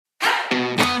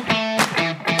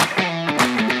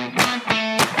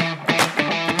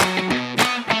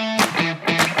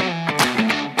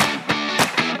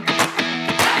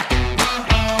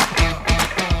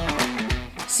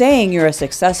Saying you're a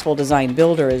successful design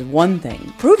builder is one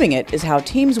thing. Proving it is how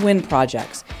teams win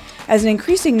projects. As an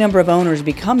increasing number of owners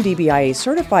become DBIA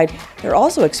certified, they're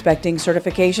also expecting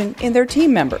certification in their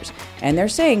team members, and they're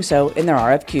saying so in their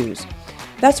RFQs.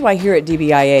 That's why here at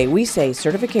DBIA, we say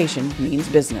certification means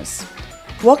business.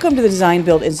 Welcome to the Design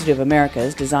Build Institute of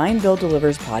America's Design Build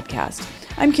Delivers podcast.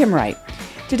 I'm Kim Wright.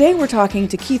 Today we're talking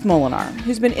to Keith Molinar,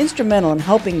 who's been instrumental in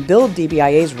helping build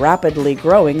DBIA's rapidly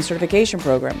growing certification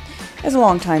program as a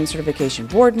longtime certification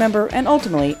board member and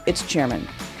ultimately its chairman.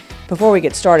 Before we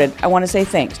get started, I want to say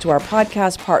thanks to our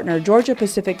podcast partner, Georgia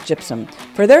Pacific Gypsum,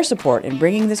 for their support in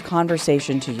bringing this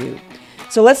conversation to you.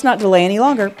 So let's not delay any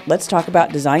longer. Let's talk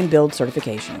about design build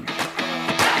certification.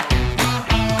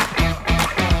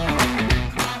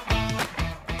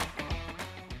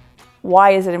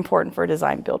 Why is it important for a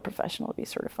design build professional to be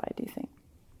certified, do you think?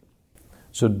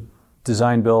 So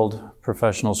design build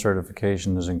professional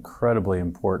certification is incredibly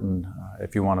important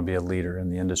if you want to be a leader in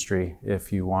the industry,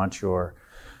 if you want your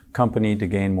company to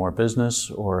gain more business,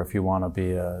 or if you want to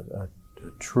be a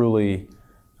truly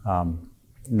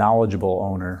knowledgeable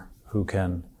owner who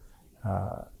can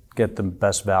get the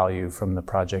best value from the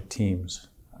project teams.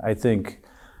 I think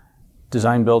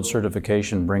design build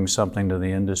certification brings something to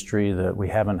the industry that we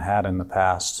haven't had in the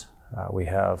past. We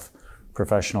have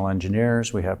professional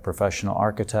engineers, we have professional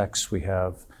architects, we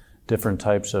have different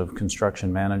types of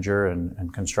construction manager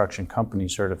and construction company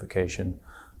certification.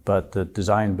 But the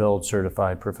design build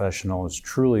certified professional is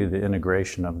truly the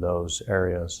integration of those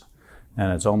areas.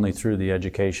 And it's only through the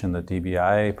education that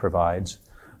DBIA provides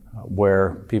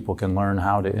where people can learn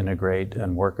how to integrate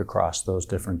and work across those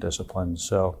different disciplines.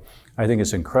 So I think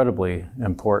it's incredibly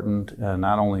important, and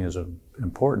not only is it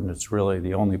important, it's really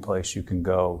the only place you can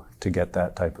go to get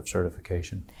that type of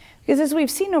certification. Because as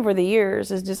we've seen over the years,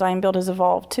 as design build has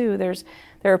evolved too, there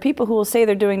are people who will say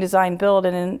they're doing design build,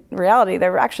 and in reality,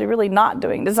 they're actually really not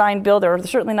doing design build, or they're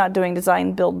certainly not doing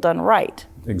design build done right.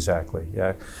 Exactly,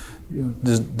 yeah.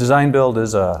 Design build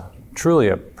is truly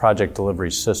a project delivery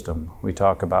system. We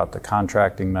talk about the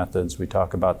contracting methods, we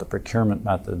talk about the procurement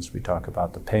methods, we talk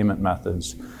about the payment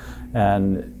methods,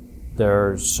 and there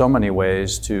are so many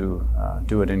ways to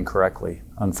do it incorrectly,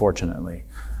 unfortunately.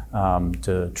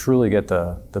 To truly get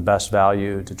the best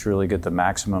value, to truly get the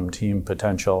maximum team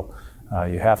potential,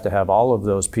 you have to have all of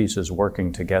those pieces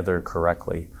working together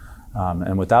correctly.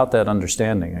 And without that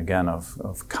understanding, again,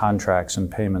 of contracts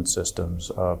and payment systems,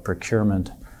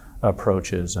 procurement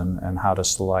approaches and how to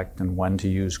select and when to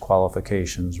use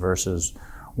qualifications versus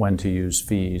when to use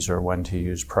fees or when to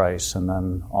use price, and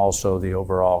then also the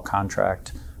overall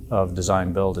contract of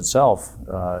design build itself,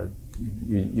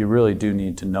 you really do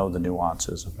need to know the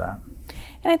nuances of that.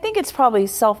 And I think it's probably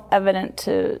self-evident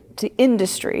to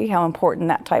industry how important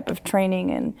that type of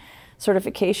training and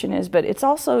certification is, but it's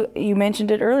also, you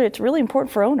mentioned it earlier, it's really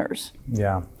important for owners.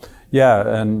 Yeah,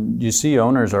 and you see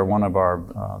owners are one of our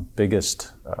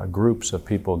biggest groups of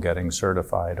people getting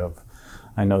certified.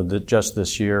 I know that just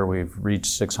this year we've reached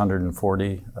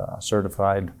 640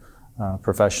 certified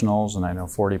professionals, and I know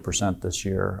 40% this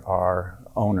year are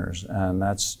owners, and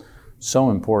that's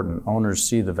so important. Owners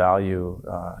see the value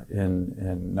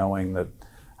in knowing that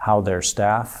how their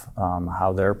staff,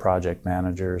 how their project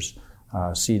managers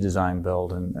see design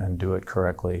build and do it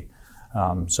correctly.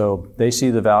 So they see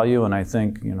the value, and I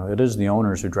think it is the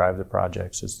owners who drive the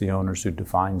projects. It's the owners who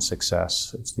define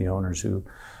success. It's the owners who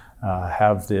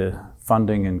have the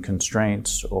funding and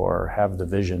constraints or have the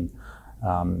vision.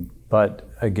 But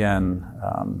again,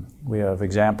 we have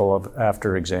example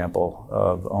after example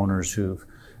of owners who've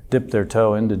dipped their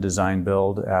toe into design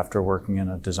build after working in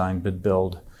a design bid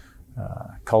build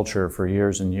culture for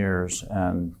years and years,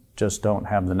 and just don't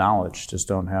have the knowledge, just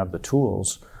don't have the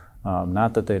tools.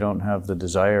 Not that they don't have the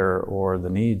desire or the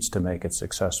needs to make it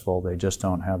successful, they just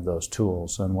don't have those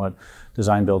tools. And what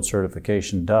design build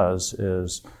certification does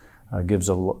is gives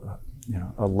a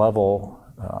level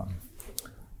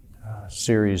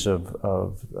series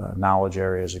of knowledge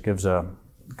areas. It gives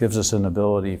us an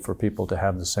ability for people to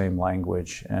have the same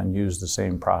language and use the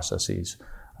same processes.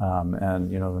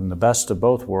 And in the best of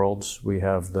both worlds, we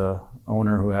have the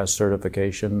owner who has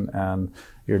certification and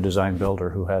your design builder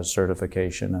who has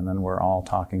certification, and then we're all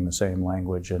talking the same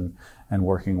language and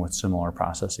working with similar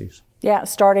processes. Yeah,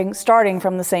 starting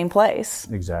from the same place.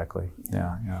 Exactly.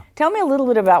 Yeah. Tell me a little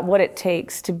bit about what it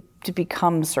takes to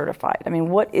become certified. I mean,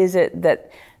 what is it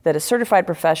that a certified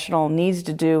professional needs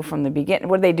to do from the beginning?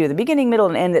 What do they do? The beginning, middle,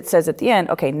 and end that says at the end,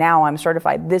 okay, now I'm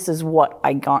certified. This is what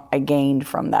I gained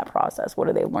from that process. What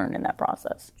do they learn in that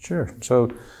process? Sure.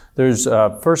 So there's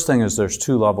first thing is there's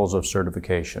two levels of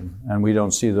certification, and we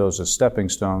don't see those as stepping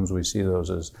stones. We see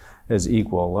those as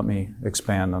equal. Let me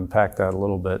unpack that a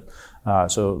little bit.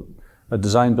 So a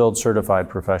design build certified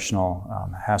professional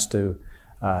has to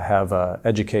have an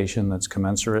education that's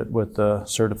commensurate with the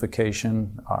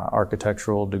certification,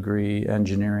 architectural degree,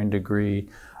 engineering degree,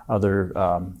 other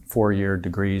 4-year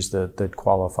degrees that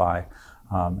qualify.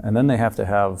 And then they have to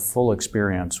have full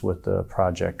experience with the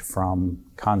project from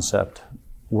concept,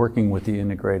 working with the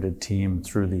integrated team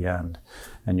through the end.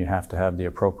 And you have to have the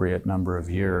appropriate number of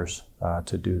years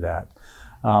to do that.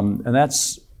 And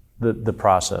that's the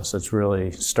process. It's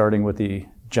really starting with the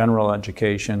general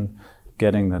education,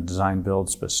 getting the design build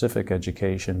specific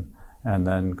education, and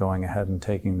then going ahead and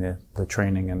taking the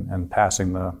training and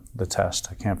passing the test.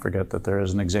 I can't forget that there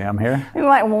is an exam here. You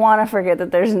might want to forget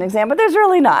that there's an exam, but there's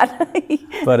really not.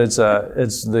 But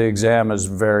the exam is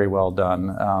very well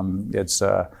done.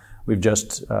 We've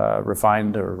just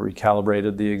refined or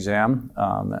recalibrated the exam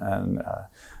and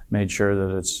made sure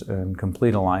that it's in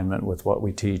complete alignment with what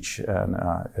we teach, and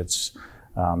it's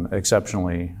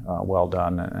exceptionally well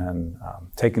done, and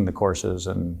taking the courses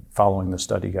and following the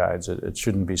study guides, it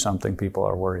shouldn't be something people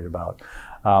are worried about.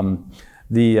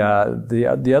 The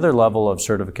other level of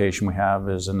certification we have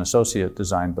is an associate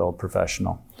design build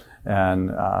professional, and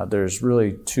there's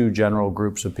really 2 general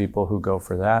groups of people who go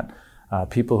for that.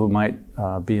 People who might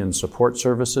be in support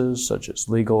services such as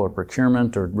legal or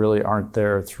procurement, or really aren't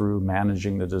there through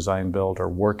managing the design build or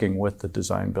working with the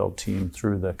design build team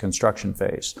through the construction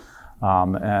phase.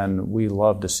 And we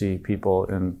love to see people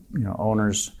in,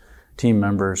 owners, team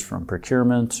members from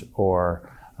procurement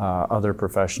or other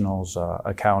professionals,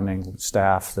 accounting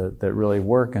staff that really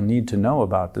work and need to know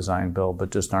about design build,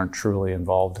 but just aren't truly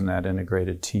involved in that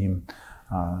integrated team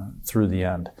through the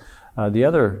end. The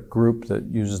other group that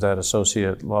uses that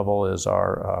associate level is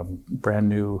our brand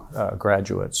new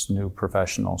graduates, new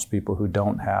professionals, people who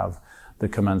don't have the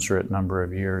commensurate number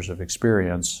of years of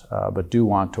experience, but do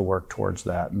want to work towards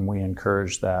that. And we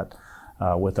encourage that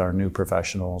with our new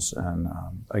professionals. And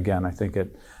again, I think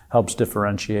it helps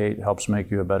differentiate, helps make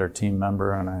you a better team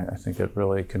member, and I think it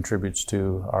really contributes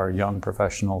to our young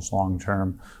professionals'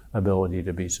 long-term ability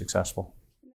to be successful.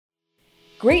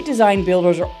 Great design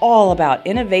builders are all about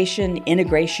innovation,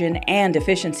 integration, and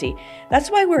efficiency. That's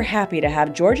why we're happy to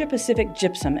have Georgia Pacific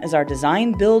Gypsum as our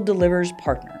Design Build Delivers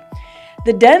partner.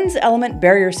 The DENS Element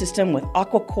Barrier System with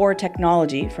AquaCore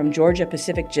technology from Georgia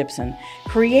Pacific Gypsum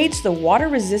creates the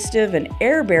water-resistive and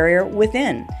air barrier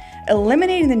within,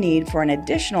 eliminating the need for an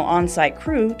additional on-site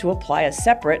crew to apply a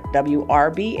separate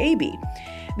WRB-AB.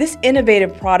 This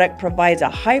innovative product provides a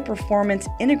high-performance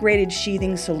integrated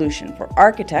sheathing solution for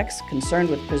architects concerned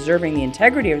with preserving the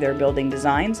integrity of their building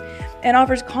designs, and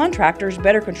offers contractors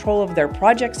better control of their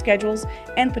project schedules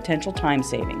and potential time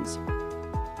savings.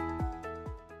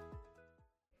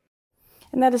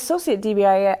 And that associate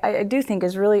DBI, I do think,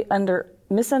 is really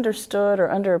misunderstood or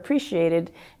underappreciated,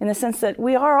 in the sense that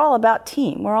we are all about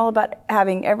team. We're all about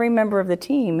having every member of the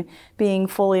team being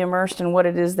fully immersed in what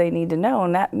it is they need to know,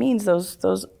 and that means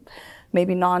those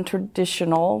maybe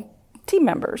non-traditional team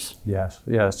members. Yes,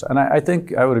 and I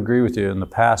think I would agree with you. In the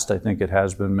past, I think it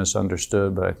has been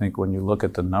misunderstood, but I think when you look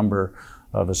at the number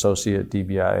of associate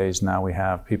DBIAs now we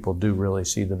have, people do really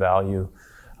see the value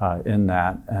in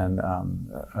that, and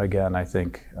again, I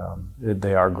think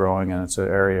they are growing, and it's an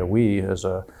area we, as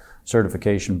a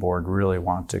certification board, really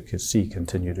want to see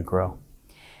continue to grow.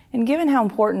 And given how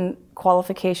important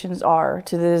qualifications are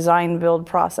to the design build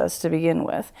process to begin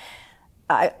with,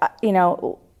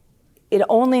 it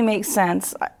only makes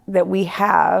sense that we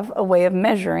have a way of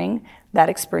measuring that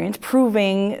experience,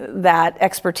 proving that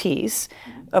expertise,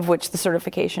 of which the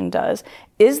certification does.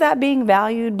 Is that being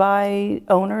valued by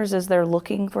owners as they're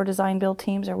looking for design build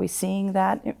teams? Are we seeing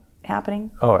that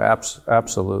happening? Oh,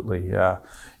 absolutely, yeah.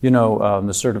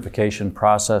 The certification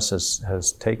process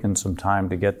has taken some time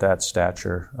to get that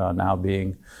stature, now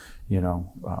being,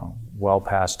 well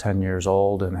past 10 years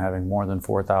old and having more than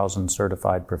 4,000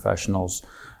 certified professionals.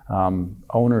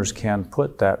 Owners can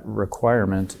put that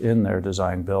requirement in their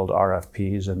design build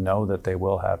RFPs and know that they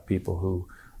will have people who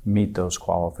meet those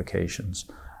qualifications.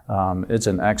 It's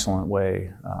an excellent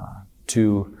way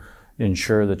to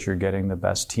ensure that you're getting the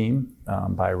best team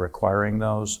by requiring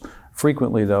those.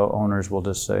 Frequently, though, owners will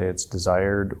just say it's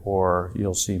desired, or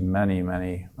you'll see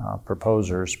many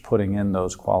proposers putting in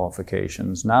those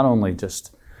qualifications, not only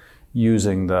just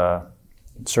using the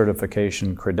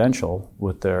certification credential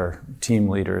with their team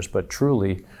leaders, but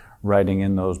truly writing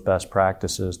in those best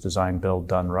practices, design, build,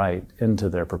 done right, into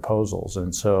their proposals.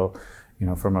 And so,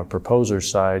 from a proposer's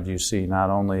side, you see not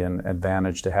only an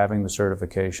advantage to having the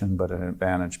certification, but an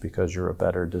advantage because you're a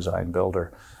better design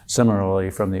builder. Similarly,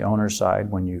 from the owner's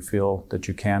side, when you feel that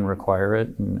you can require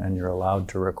it and you're allowed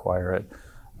to require it,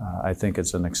 I think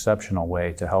it's an exceptional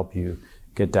way to help you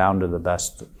get down to the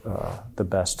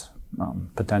best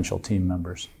potential team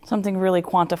members. Something really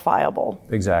quantifiable.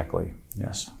 Exactly,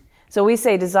 yes. So we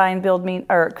say design build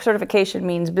or certification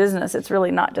means business. It's really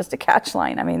not just a catch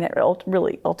line. I mean, it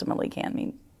really ultimately can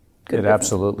mean good business.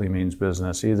 Absolutely means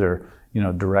business, either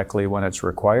directly when it's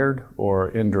required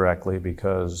or indirectly,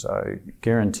 because I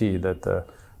guarantee that the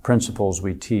principles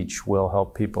we teach will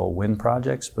help people win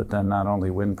projects, but then not only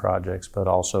win projects, but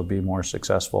also be more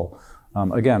successful,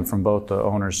 again, from both the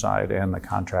owner's side and the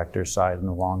contractor's side in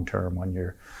the long term when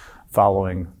you're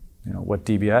following what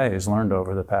DBIA has learned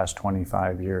over the past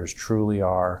 25 years truly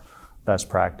are best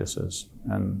practices.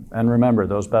 And remember,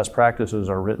 those best practices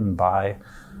are written by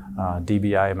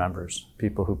DBIA members,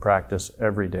 people who practice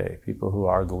every day, people who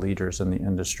are the leaders in the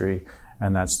industry.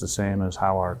 And that's the same as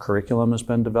how our curriculum has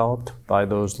been developed by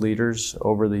those leaders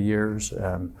over the years,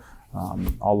 and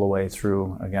all the way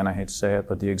through, again, I hate to say it,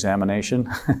 but the examination,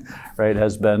 right,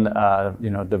 has been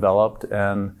developed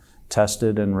and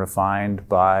tested and refined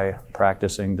by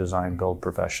practicing design build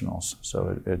professionals.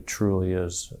 So it truly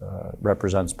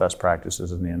represents best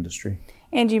practices in the industry.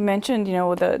 And you mentioned,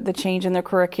 the change in the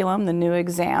curriculum, the new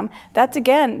exam. That's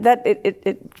again,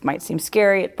 it might seem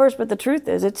scary at first, but the truth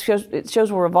is, it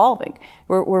shows we're evolving.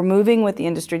 We're moving with the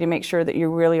industry to make sure that you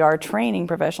really are training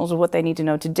professionals with what they need to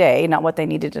know today, not what they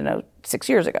needed to know 6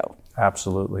 years ago.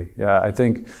 Absolutely, yeah. I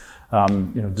think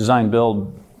design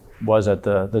build was at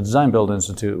the Design Build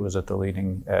Institute was at the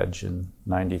leading edge in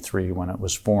 '93 when it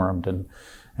was formed,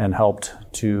 and helped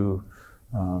to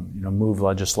move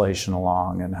legislation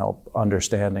along and help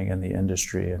understanding in the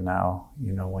industry. And now,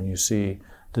 when you see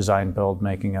design build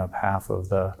making up half of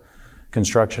the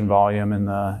construction volume in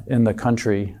the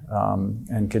country,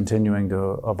 and continuing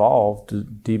to evolve,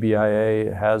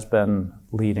 DBIA has been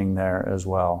leading there as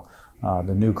well.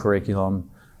 The new curriculum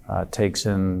takes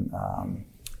in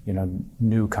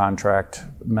new contract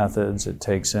methods. It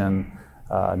takes in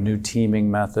new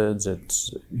teaming methods.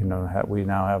 It's we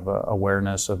now have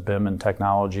awareness of BIM and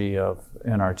technology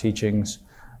in our teachings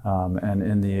and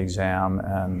in the exam.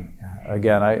 And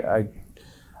again,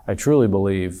 I truly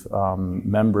believe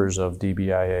members of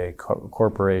DBIA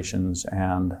corporations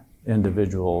and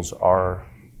individuals are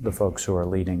the folks who are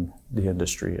leading the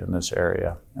industry in this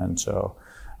area. And so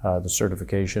the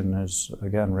certification is,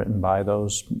 again, written by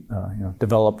those,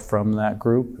 developed from that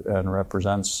group, and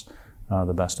represents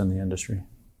the best in the industry.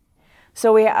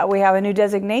 So we have a new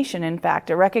designation, in fact,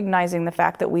 recognizing the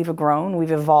fact that we've grown,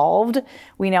 we've evolved.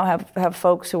 We now have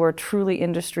folks who are truly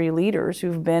industry leaders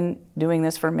who've been doing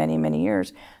this for many, many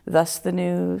years, thus the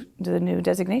new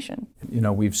designation.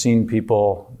 We've seen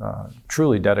people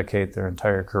truly dedicate their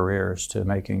entire careers to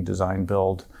making design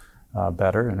build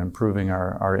better and improving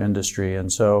our industry.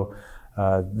 And so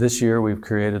this year we've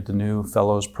created the new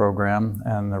Fellows Program,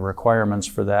 and the requirements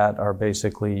for that are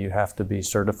basically you have to be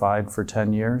certified for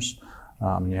 10 years.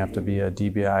 You have to be a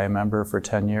DBIA member for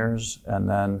 10 years, and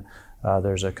then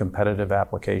there's a competitive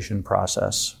application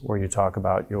process where you talk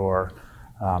about your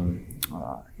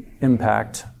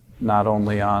impact not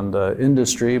only on the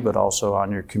industry but also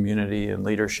on your community and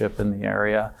leadership in the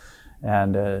area.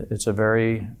 And it's a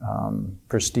very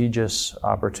prestigious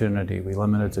opportunity. We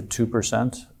limit it to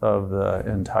 2% of the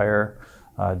entire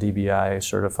DBIA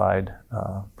certified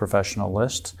professional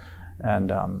list.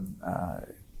 And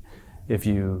if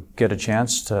you get a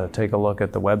chance to take a look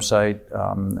at the website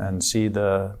and see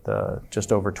the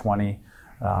just over 20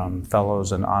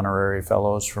 fellows and honorary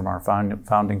fellows from our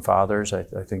founding fathers, I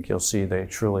think you'll see they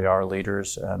truly are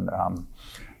leaders, and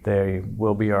they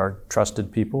will be our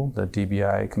trusted people that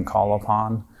DBIA can call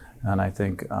upon, and I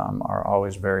think are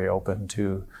always very open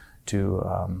to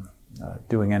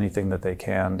doing anything that they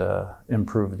can to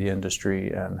improve the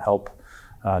industry and help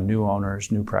new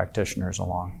owners, new practitioners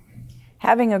along.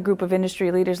 Having a group of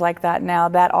industry leaders like that now,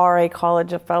 that RA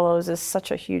College of Fellows, is such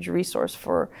a huge resource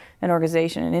for an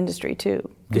organization and industry too,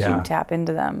 because you can tap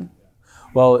into them.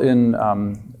 Well,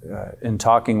 in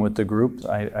talking with the group,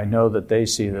 I know that they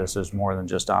see this as more than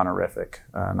just honorific,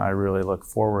 and I really look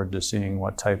forward to seeing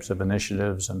what types of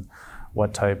initiatives and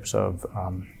what types of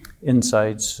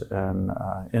insights and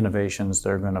innovations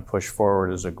they're going to push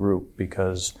forward as a group,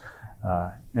 because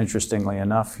interestingly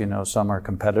enough, some are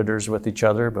competitors with each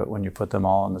other, but when you put them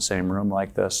all in the same room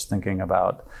like this, thinking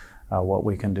about what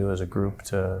we can do as a group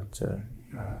to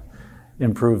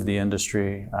improve the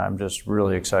industry. I'm just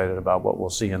really excited about what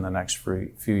we'll see in the next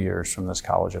few years from this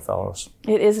College of Fellows.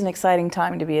 It is an exciting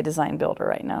time to be a design builder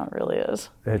right now. It really is.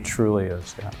 It truly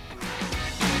is, yeah.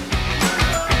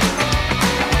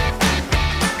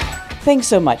 Thanks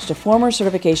so much to former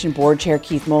Certification Board Chair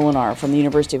Keith Molinar from the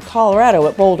University of Colorado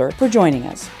at Boulder for joining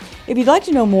us. If you'd like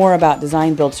to know more about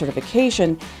Design Build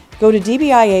certification, go to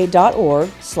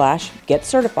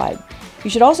dbia.org/getcertified. You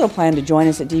should also plan to join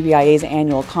us at DBIA's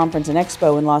annual conference and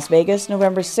expo in Las Vegas,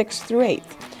 November 6th through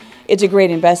 8th. It's a great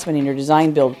investment in your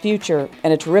design build future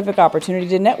and a terrific opportunity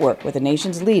to network with the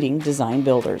nation's leading design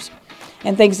builders.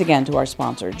 And thanks again to our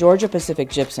sponsor, Georgia Pacific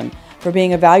Gypsum, for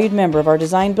being a valued member of our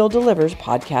Design Build Delivers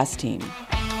podcast team.